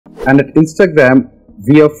And at Instagram,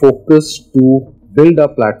 we are focused to build a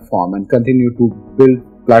platform and continue to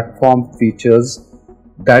build platform features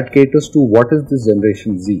that caters to what is this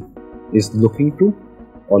Generation Z is looking to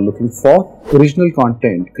or looking for. Original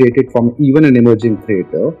content created from even an emerging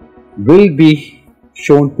creator will be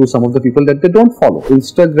shown to some of the people that they don't follow.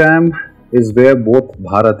 Instagram is where both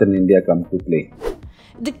Bharat and India come to play.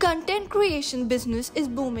 The content creation business is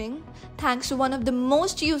booming thanks to one of the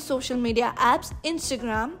most used social media apps,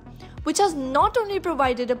 Instagram, which has not only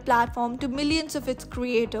provided a platform to millions of its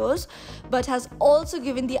creators, but has also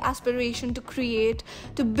given the aspiration to create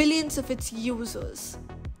to billions of its users.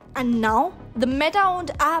 And now, the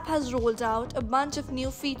Meta-owned app has rolled out a bunch of new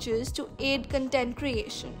features to aid content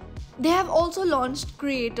creation. They have also launched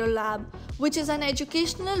Creator Lab, which is an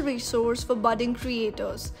educational resource for budding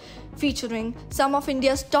creators, featuring some of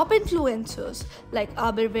India's top influencers like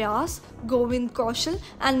Abir Vyas, Govind Kaushal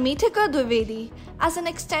and Meetika Dwivedi as an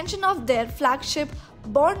extension of their flagship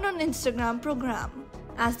Born on Instagram program.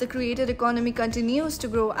 As the creator economy continues to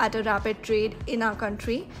grow at a rapid rate in our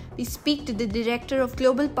country, we speak to the Director of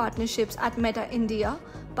Global Partnerships at Meta India,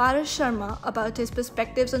 Sharma, about his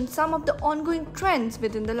perspectives on some of the ongoing trends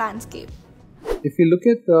within the landscape. If you look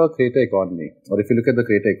at the creator economy, or if you look at the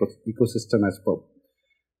creator ecosystem as per,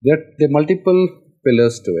 there are multiple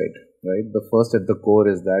pillars to it, right? The first at the core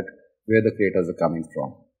is that where the creators are coming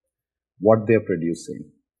from, what they are producing,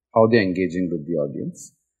 how they are engaging with the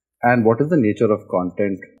audience, and what is the nature of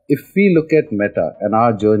content. If we look at Meta and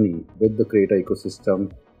our journey with the creator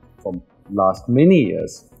ecosystem from last many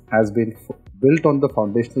years has been built on the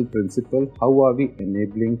foundational principle, how are we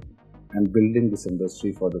enabling and building this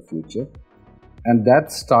industry for the future? And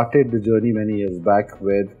that started the journey many years back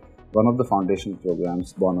with one of the foundation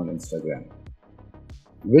programs, Born on Instagram,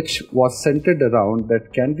 which was centered around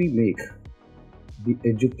that can we make the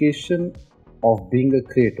education of being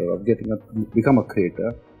a creator, of become a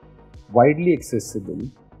creator, widely accessible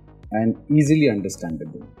and easily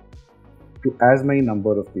understandable to as many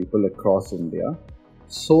number of people across India,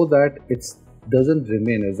 so that it doesn't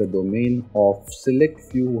remain as a domain of select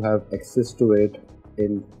few who have access to it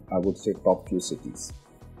in, I would say, top few cities.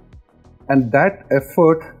 And that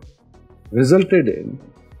effort resulted in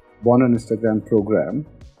Born on Instagram program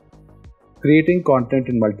creating content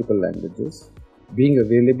in multiple languages, being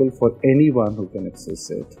available for anyone who can access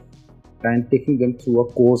it, and taking them through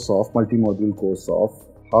a multi-module course of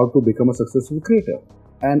how to become a successful creator.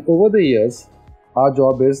 And over the years, our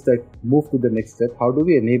job is that move to the next step. How do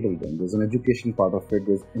we enable them? There's an education part of it,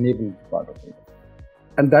 there's enabling part of it.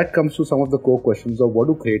 And that comes to some of the core questions of what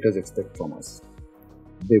do creators expect from us?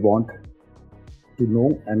 They want to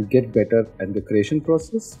know and get better at the creation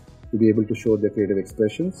process, to be able to show their creative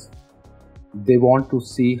expressions. They want to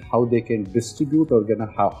see how they can distribute or get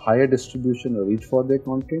a higher distribution or reach for their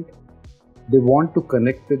content. They want to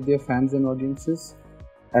connect with their fans and audiences,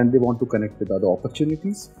 and they want to connect with other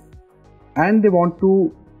opportunities. And they want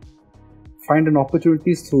to find an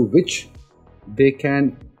opportunities through which they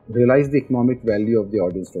can realize the economic value of the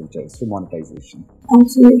audience franchise through monetization.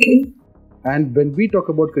 Absolutely. And when we talk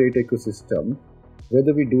about creator ecosystem,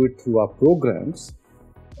 whether we do it through our programs,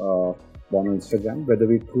 Born on Instagram, whether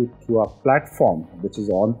we do it through our platform, which is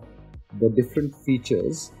on the different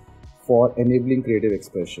features for enabling creative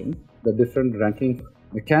expression, the different ranking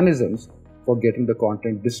mechanisms for getting the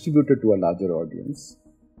content distributed to a larger audience,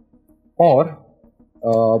 or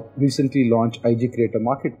recently launched IG Creator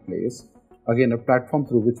Marketplace, again a platform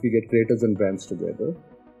through which we get creators and brands together,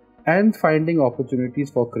 and finding opportunities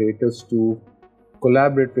for creators to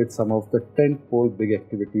collaborate with some of the tentpole big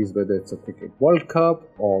activities, whether it's a Cricket World Cup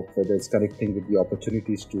or whether it's connecting with the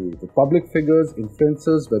opportunities to the public figures,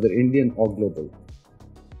 influencers, whether Indian or global.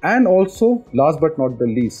 And also, last but not the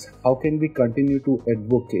least, how can we continue to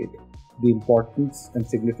advocate the importance and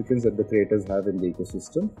significance that the creators have in the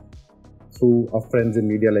ecosystem through our friends in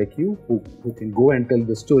media like you, who can go and tell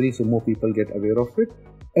the story so more people get aware of it,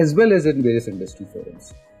 as well as in various industry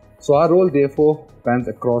forums. So our role therefore spans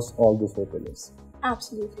across all those four pillars.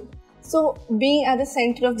 Absolutely. So being at the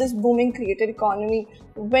center of this booming creator economy,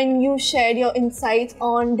 when you shared your insights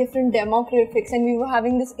on different demographics and we were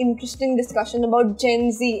having this interesting discussion about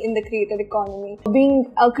Gen Z in the creator economy,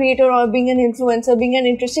 being a creator or being an influencer, being an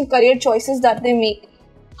interesting career choices that they make,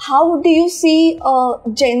 how do you see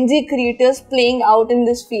Gen Z creators playing out in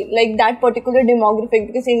this field, like that particular demographic?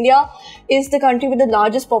 Because India is the country with the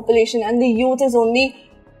largest population and the youth is only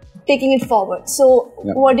taking it forward. So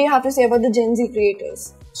what do you have to say about the Gen Z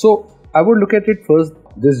creators? So I would look at it first,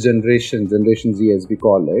 this Generation Z as we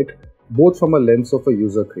call it, both from a lens of a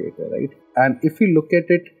user creator, right? And if you look at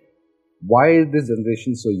it, why is this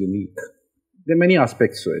generation so unique? There are many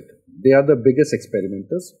aspects to it. They are the biggest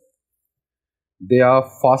experimenters. They are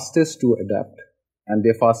fastest to adapt and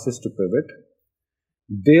they're fastest to pivot.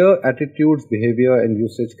 Their attitudes, behavior, and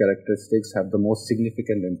usage characteristics have the most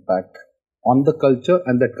significant impact on the culture,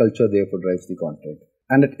 and that culture therefore drives the content.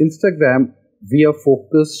 And at Instagram, we are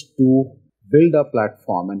focused to build a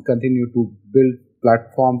platform and continue to build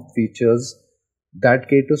platform features that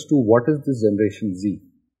caters to what is this Generation Z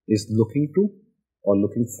is looking to or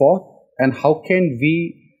looking for, and how can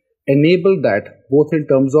we enable that both in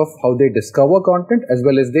terms of how they discover content as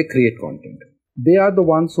well as they create content. They are the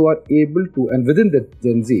ones who are able to, and within the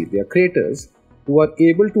Gen Z, they are creators who are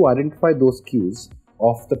able to identify those cues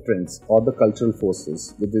of the trends or the cultural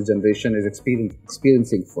forces which this generation is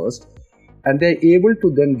experiencing first, and they're able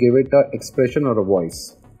to then give it an expression or a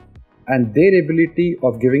voice. And their ability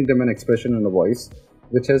of giving them an expression and a voice,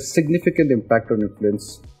 which has significant impact or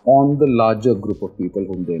influence on the larger group of people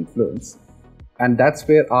whom they influence. And that's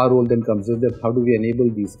where our role then comes in, that how do we enable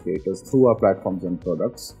these creators through our platforms and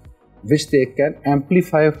products, which they can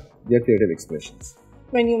amplify their creative expressions.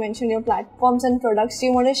 When you mention your platforms and products, do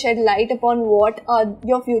you want to shed light upon what are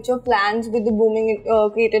your future plans with the booming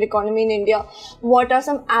creator economy in India? What are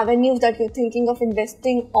some avenues that you're thinking of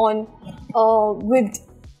investing on with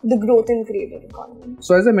the growth in creator economy?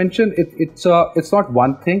 So as I mentioned, it's not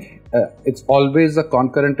one thing. It's always a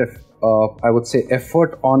concurrent, I would say,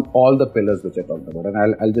 effort on all the pillars which I talked about.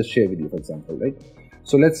 And I'll just share with you, for example, right?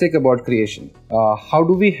 So let's think about creation. How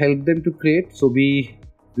do we help them to create? So we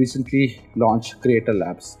recently launched Creator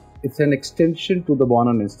Labs. It's an extension to the Born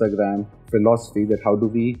on Instagram philosophy that how do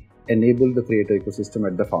we enable the creator ecosystem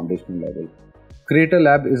at the foundational level. Creator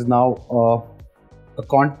Lab is now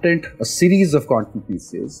a series of content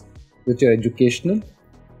pieces which are educational,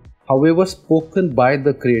 however spoken by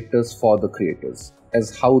the creators for the creators,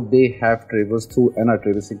 as how they have traversed through and are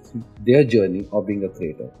traversing through their journey of being a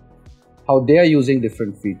creator, how they are using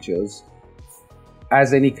different features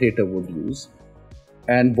as any creator would use,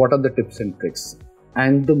 and what are the tips and tricks,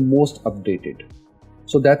 and the most updated.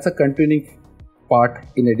 So that's a continuing part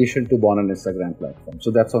in addition to Born on Instagram platform. So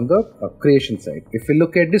that's on the creation side. If we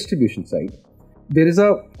look at distribution side, there is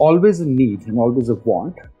always a need and always a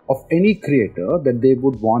want of any creator that they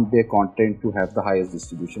would want their content to have the highest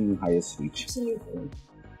distribution and highest reach. Absolutely.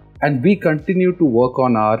 And we continue to work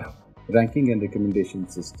on our ranking and recommendation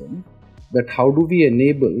system, that how do we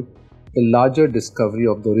enable the larger discovery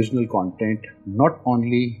of the original content, not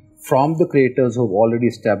only from the creators who have already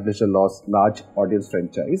established a large audience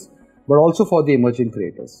franchise, but also for the emerging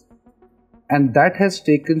creators. And that has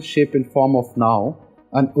taken shape in form of now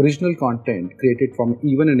an original content created from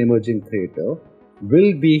even an emerging creator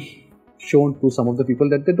will be shown to some of the people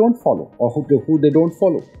that they don't follow or who they don't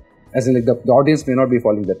follow. As in, like the audience may not be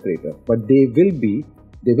following that creator, but they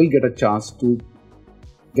will get a chance to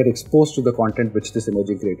get exposed to the content which this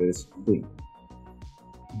emerging creator is doing.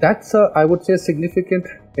 That's I would say, a significant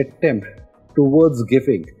attempt towards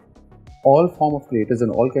giving all form of creators and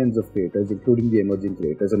all kinds of creators, including the emerging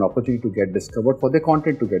creators, an opportunity to get discovered, for their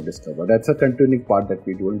content to get discovered. That's a continuing part that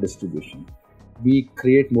we do in distribution. We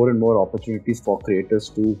create more and more opportunities for creators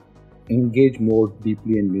to engage more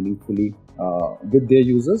deeply and meaningfully with their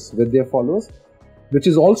users, with their followers, which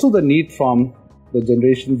is also the need from the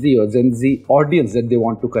Generation Z or Gen Z audience, that they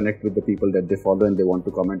want to connect with the people that they follow and they want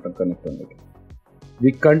to comment and connect on it.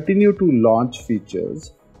 We continue to launch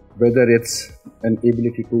features, whether it's an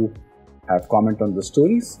ability to have comment on the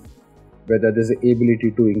stories, whether there's an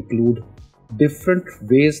ability to include different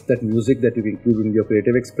ways that music that you include in your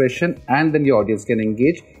creative expression, and then your audience can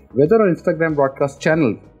engage, whether on Instagram broadcast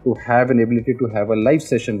channel to have an ability to have a live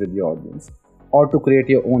session with your audience, or to create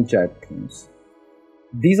your own chat rooms.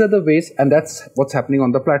 These are the ways, and that's what's happening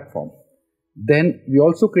on the platform. Then we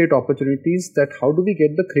also create opportunities that how do we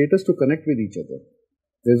get the creators to connect with each other.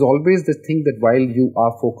 There's always this thing that while you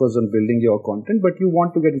are focused on building your content, but you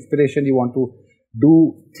want to get inspiration, you want to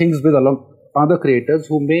do things with other creators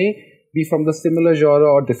who may be from the similar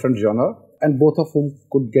genre or different genre, and both of whom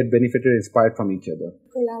could get benefited and inspired from each other.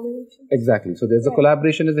 Collaboration. Exactly. So there's a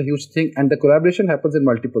collaboration is a huge thing, and the collaboration happens in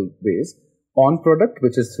multiple ways. On product,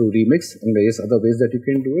 which is through remix and various other ways that you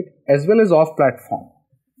can do it, as well as off platform.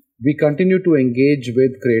 We continue to engage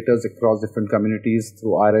with creators across different communities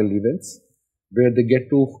through RL events, where they get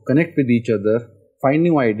to connect with each other, find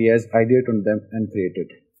new ideas, ideate on them, and create it.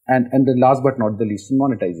 And then last but not the least,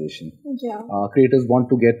 monetization. Yeah. Creators want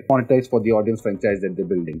to get monetized for the audience franchise that they're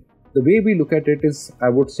building. The way we look at it is, I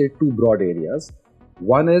would say, two broad areas.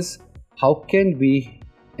 One is, how can we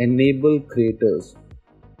enable creators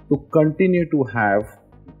to continue to have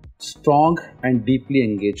strong and deeply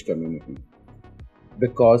engaged community?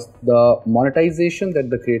 because the monetization that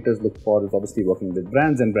the creators look for is obviously working with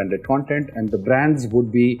brands and branded content, and the brands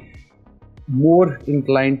would be more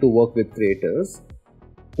inclined to work with creators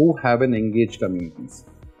who have an engaged communities,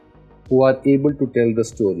 who are able to tell the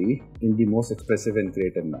story in the most expressive and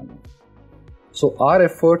creative manner. So our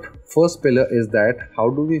effort, first pillar, is that how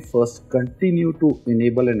do we first continue to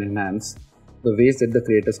enable and enhance the ways that the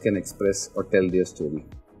creators can express or tell their story.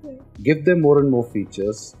 Give them more and more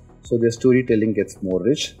features so their storytelling gets more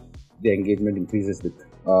rich, their engagement increases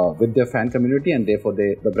with their fan community, and therefore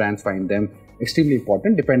the brands find them extremely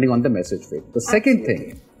important depending on the message fit. The second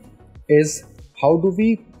thing is how do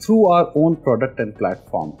we, through our own product and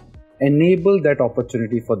platform, enable that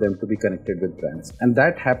opportunity for them to be connected with brands. And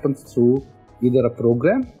that happens through either a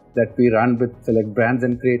program that we run with select brands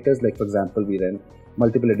and creators, like for example, we run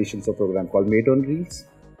multiple editions of a program called Made on Reels,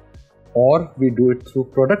 or we do it through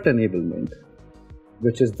product enablement,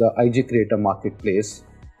 which is the IG Creator Marketplace,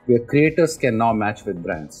 where creators can now match with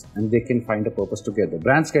brands and they can find a purpose together.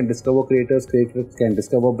 Brands can discover creators, creators can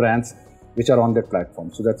discover brands which are on that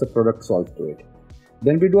platform. So that's a product solve to it.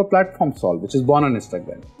 Then we do a platform solve, which is born on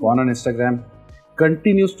Instagram. Born on Instagram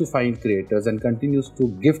continues to find creators and continues to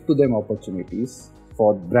give to them opportunities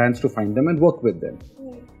for brands to find them and work with them.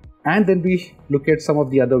 And then we look at some of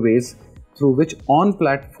the other ways through which on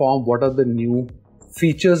platform, what are the new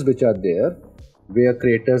features which are there, where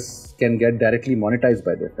creators can get directly monetized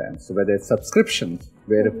by their fans. So whether it's subscriptions,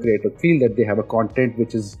 where if creators feel that they have a content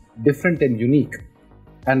which is different and unique,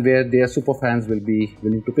 and where their super fans will be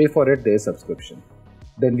willing to pay for it, there's subscription.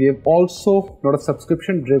 Then we have also not a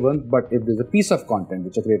subscription driven, but if there's a piece of content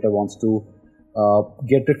which a creator wants to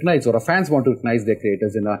get recognized, or a fans want to recognize their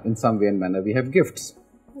creators in some way and manner, we have gifts.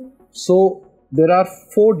 So there are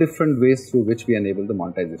 4 different ways through which we enable the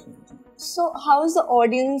monetization. So how is the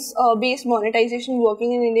audience-based monetization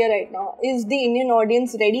working in India right now? Is the Indian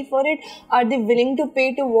audience ready for it? Are they willing to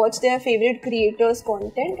pay to watch their favorite creators'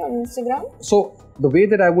 content on Instagram? So the way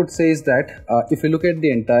that I would say is that if you look at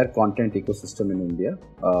the entire content ecosystem in India,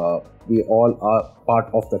 we all are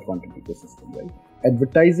part of that content ecosystem, right?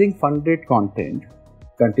 Advertising funded content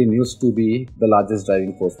continues to be the largest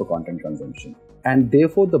driving force for content consumption. And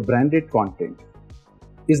therefore, the branded content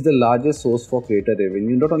is the largest source for creator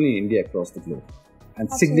revenue, not only in India, across the globe,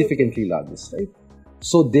 and significantly largest, right?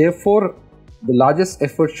 So therefore, the largest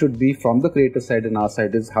effort should be from the creator side and our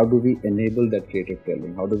side is how do we enable that creative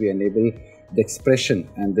telling? How do we enable the expression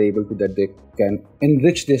and they're able to that they can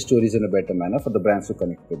enrich their stories in a better manner for the brands to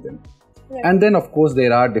connect with them. Right. And then, of course,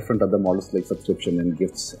 there are different other models like subscription and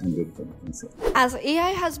gifts and various other things. As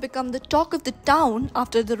AI has become the talk of the town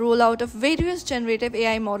after the rollout of various generative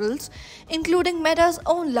AI models, including Meta's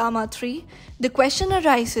own Llama 3, the question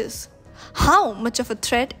arises: how much of a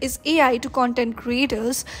threat is AI to content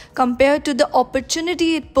creators compared to the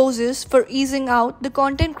opportunity it poses for easing out the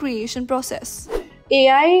content creation process?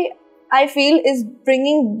 AI, I feel, is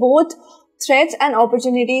bringing both threats and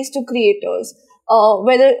opportunities to creators.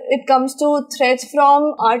 Whether it comes to threats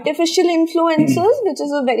from artificial influencers, which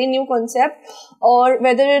is a very new concept, or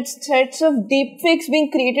whether it's threats of deepfakes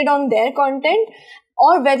being created on their content,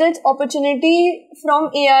 or whether it's opportunity from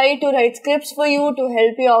AI to write scripts for you, to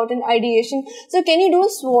help you out in ideation. So can you do a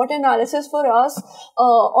SWOT analysis for us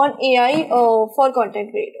on AI for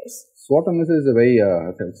content creators? SWOT analysis is a very,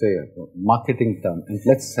 I would say, marketing term. And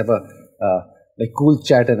let's have a cool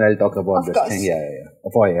chat and I'll talk about this thing.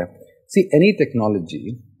 Yeah. See, any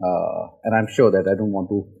technology, and I'm sure that I don't want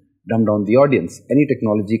to dumb down the audience, any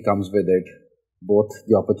technology comes with it both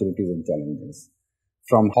the opportunities and challenges.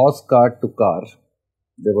 From horse cart to car,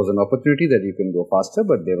 there was an opportunity that you can go faster,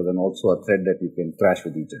 but there was also a threat that you can crash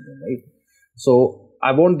with each other, right? So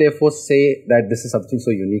I won't therefore say that this is something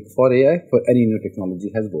so unique for AI. For any new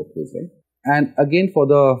technology has both ways, right? And again, for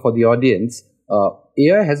the audience,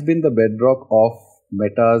 AI has been the bedrock of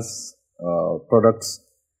Meta's products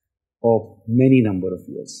of many number of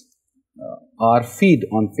years. Our feed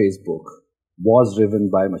on Facebook was driven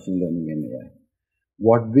by machine learning and AI.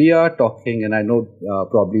 What we are talking, and I know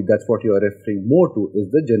probably that's what you are referring more to, is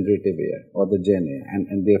the generative AI or the Gen AI,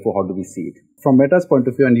 and therefore how do we see it? From Meta's point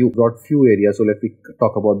of view, and you brought few areas, so let me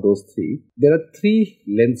talk about those 3. There are 3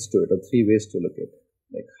 lenses to it, or 3 ways to look at it.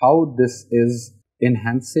 Like how this is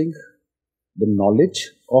enhancing the knowledge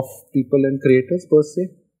of people and creators per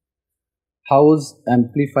se, how is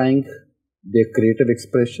amplifying their creative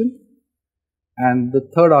expression, and the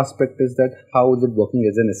third aspect is that how is it working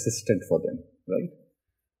as an assistant for them, right?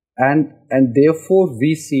 And therefore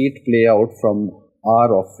we see it play out from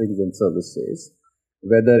our offerings and services,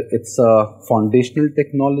 whether it's a foundational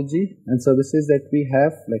technology and services that we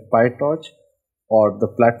have like PyTorch, or the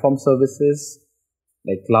platform services,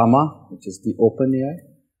 like Llama, which is the open AI,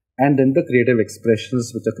 and then the creative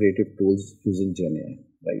expressions, which are creative tools using Gen AI,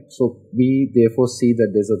 right? So we therefore see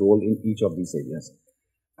that there's a role in each of these areas.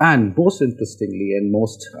 And most interestingly, and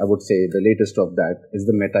most, I would say, the latest of that is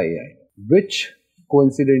the Meta AI, which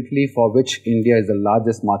coincidentally, for which India is the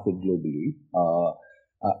largest market globally.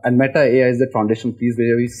 And Meta AI is the foundation piece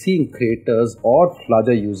where we're seeing creators or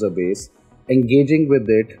larger user base engaging with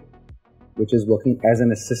it, which is working as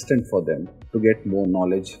an assistant for them to get more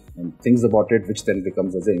knowledge and things about it, which then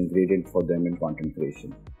becomes as an ingredient for them in content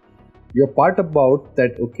creation. Your part about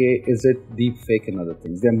that, okay, is it deep fake and other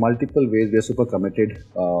things? There are multiple ways. We are super committed,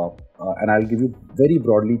 and I'll give you very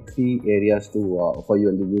broadly 3 areas to for you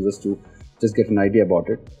and the users to just get an idea about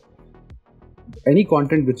it. Any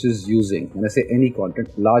content which is using, when I say any content,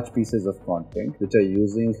 large pieces of content which are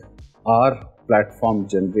using our platform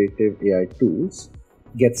generative AI tools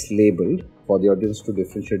gets labeled for the audience to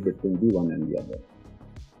differentiate between the one and the other.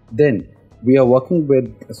 Then we are working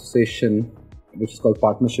with association which is called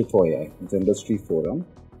Partnership for AI, it's an industry forum,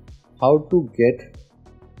 how to get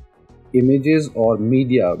images or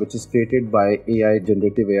media which is created by AI,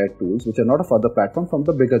 generative AI tools, which are not of other platforms, from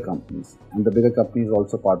the bigger companies. And the bigger companies are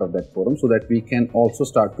also part of that forum, so that we can also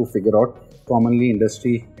start to figure out commonly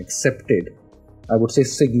industry accepted, I would say,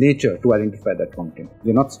 signature to identify that content.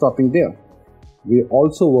 We're not stopping there. We're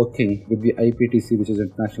also working with the IPTC, which is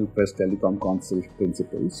International Press Telecom Council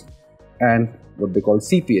principles, and what they call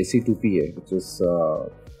CPA, C2PA, which is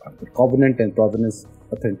covenant and provenance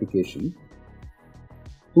authentication.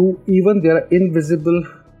 To even there are invisible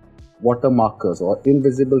watermarkers or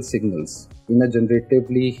invisible signals in a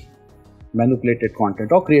generatively manipulated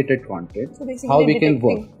content or created content, so how we can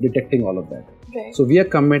work detecting all of that. Right. So we are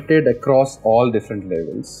committed across all different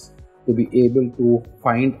levels to be able to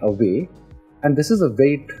find a way, and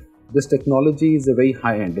this technology is a very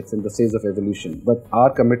high end, it's in the stage of evolution, but our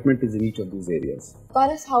commitment is in each of these areas.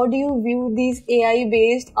 Paras, how do you view these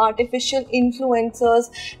AI-based artificial influencers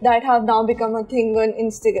that have now become a thing on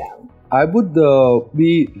Instagram? I would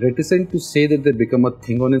be reticent to say that they become a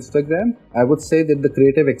thing on Instagram. I would say that the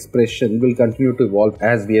creative expression will continue to evolve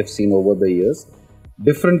as we have seen over the years.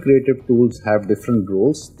 Different creative tools have different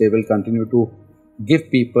roles. They will continue to give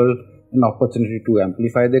people an opportunity to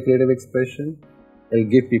amplify their creative expression. It'll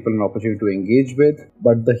give people an opportunity to engage with,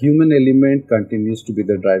 but the human element continues to be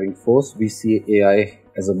the driving force. We see AI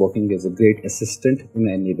as working as a great assistant in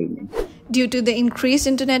enablement. Due to the increased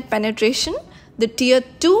internet penetration, the tier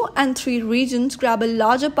 2 and 3 regions grab a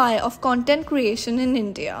larger pie of content creation in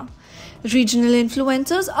India. Regional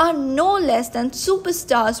influencers are no less than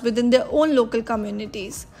superstars within their own local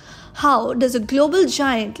communities. How does a global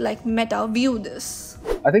giant like Meta view this?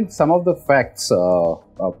 I think some of the facts,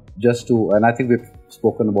 and I think we've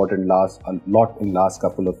spoken about it a lot in last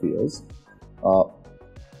couple of years.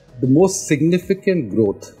 The most significant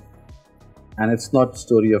growth, and it's not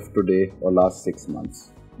story of today or last 6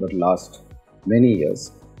 months, but last many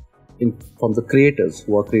years, from the creators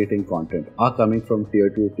who are creating content are coming from tier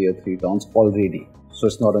 2, tier 3 towns already. So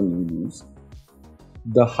it's not a new news.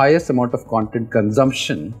 The highest amount of content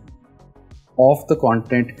consumption of the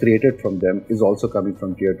content created from them is also coming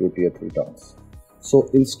from tier 2, tier 3 towns. So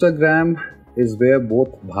Instagram is where both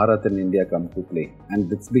Bharat and India come to play,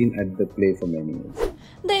 and it's been at the play for many years.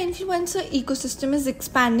 The influencer ecosystem is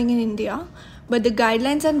expanding in India, but the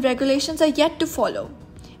guidelines and regulations are yet to follow.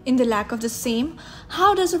 In the lack of the same,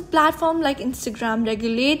 how does a platform like Instagram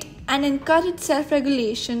regulate and encourage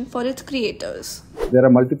self-regulation for its creators? There are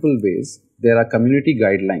multiple ways. There are community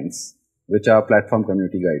guidelines, which are platform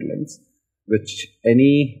community guidelines, which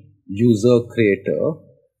any user creator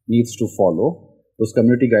needs to follow. Those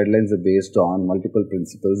community guidelines are based on multiple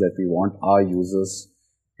principles that we want our users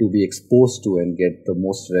to be exposed to and get the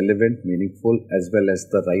most relevant, meaningful, as well as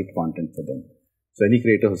the right content for them. So any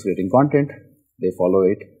creator who's creating content, they follow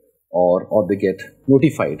it, or they get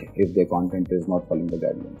notified if their content is not following the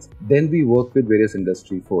guidelines. Then we work with various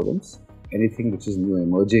industry forums, anything which is new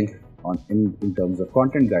emerging in terms of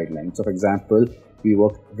content guidelines. So for example, we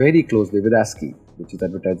work very closely with ASCI, which is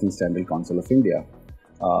Advertising Standard Council of India.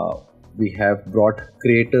 We have brought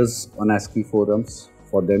creators on ASCI forums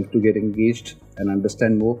for them to get engaged and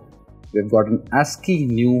understand more. We've got an ASCI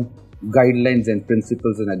new guidelines and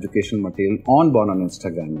principles and educational material born on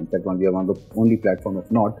Instagram. In fact, we are one of the only platform,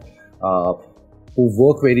 if not, who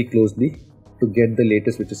work very closely to get the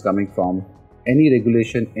latest which is coming from any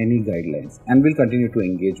regulation, any guidelines, and we'll continue to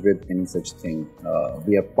engage with any such thing.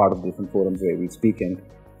 We are part of different forums where we speak and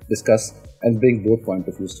discuss and bring both point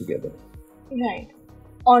of views together. Right.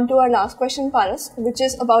 On to our last question, Paras, which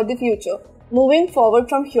is about the future. Moving forward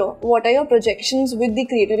from here, what are your projections with the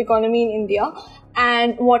creator economy in India,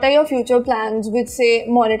 And what are your future plans with, say,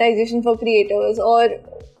 monetization for creators, or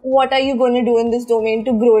what are you going to do in this domain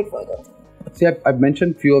to grow it further? See, I've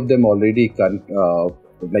mentioned few of them already,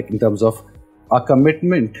 like in terms of our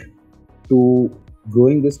commitment to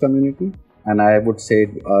growing this community. And I would say,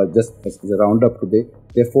 just as a roundup today,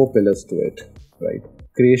 there are 4 pillars to it, right?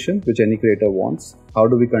 Creation, which any creator wants. How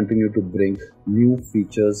do we continue to bring new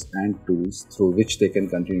features and tools through which they can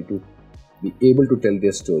continue to be able to tell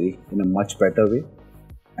their story in a much better way?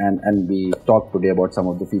 And we talked today about some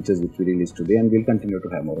of the features which we released today, and we'll continue to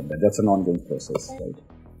have more of that. That's an ongoing process, right?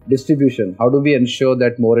 Distribution. How do we ensure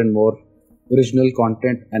that more and more original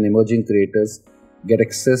content and emerging creators get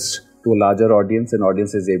access to a larger audience, and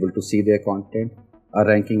audience is able to see their content? Our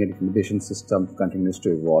ranking and recommendation system continues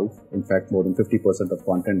to evolve. In fact, more than 50% of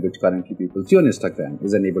content which currently people see on Instagram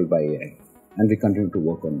is enabled by AI, and we continue to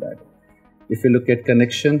work on that. If you look at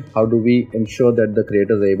connection, how do we ensure that the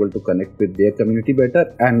creators are able to connect with their community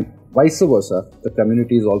better, and vice versa, the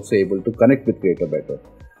community is also able to connect with creator better?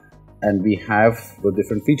 And we have the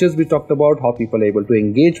different features we talked about, how people are able to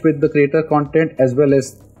engage with the creator content, as well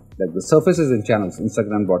as like the surfaces and channels,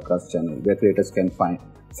 Instagram broadcast channel, where creators can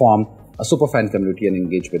form a super fan community and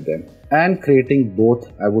engage with them. And creating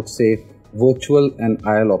both, I would say, virtual and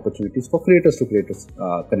IL opportunities for creators to creators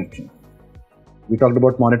connection. We talked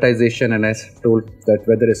about monetization, and I told that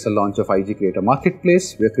whether it's a launch of IG Creator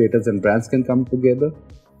Marketplace, where creators and brands can come together,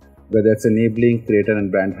 whether it's enabling creator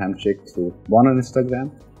and brand handshake through one on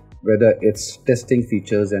Instagram, whether it's testing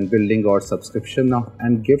features and building our subscription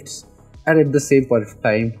and gifts, and at the same point of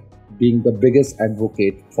time being the biggest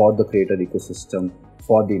advocate for the creator ecosystem,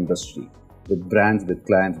 for the industry, with brands, with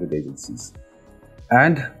clients, with agencies,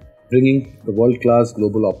 and bringing the world-class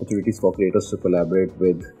global opportunities for creators to collaborate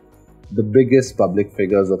with the biggest public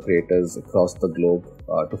figures or creators across the globe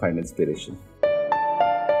to find inspiration.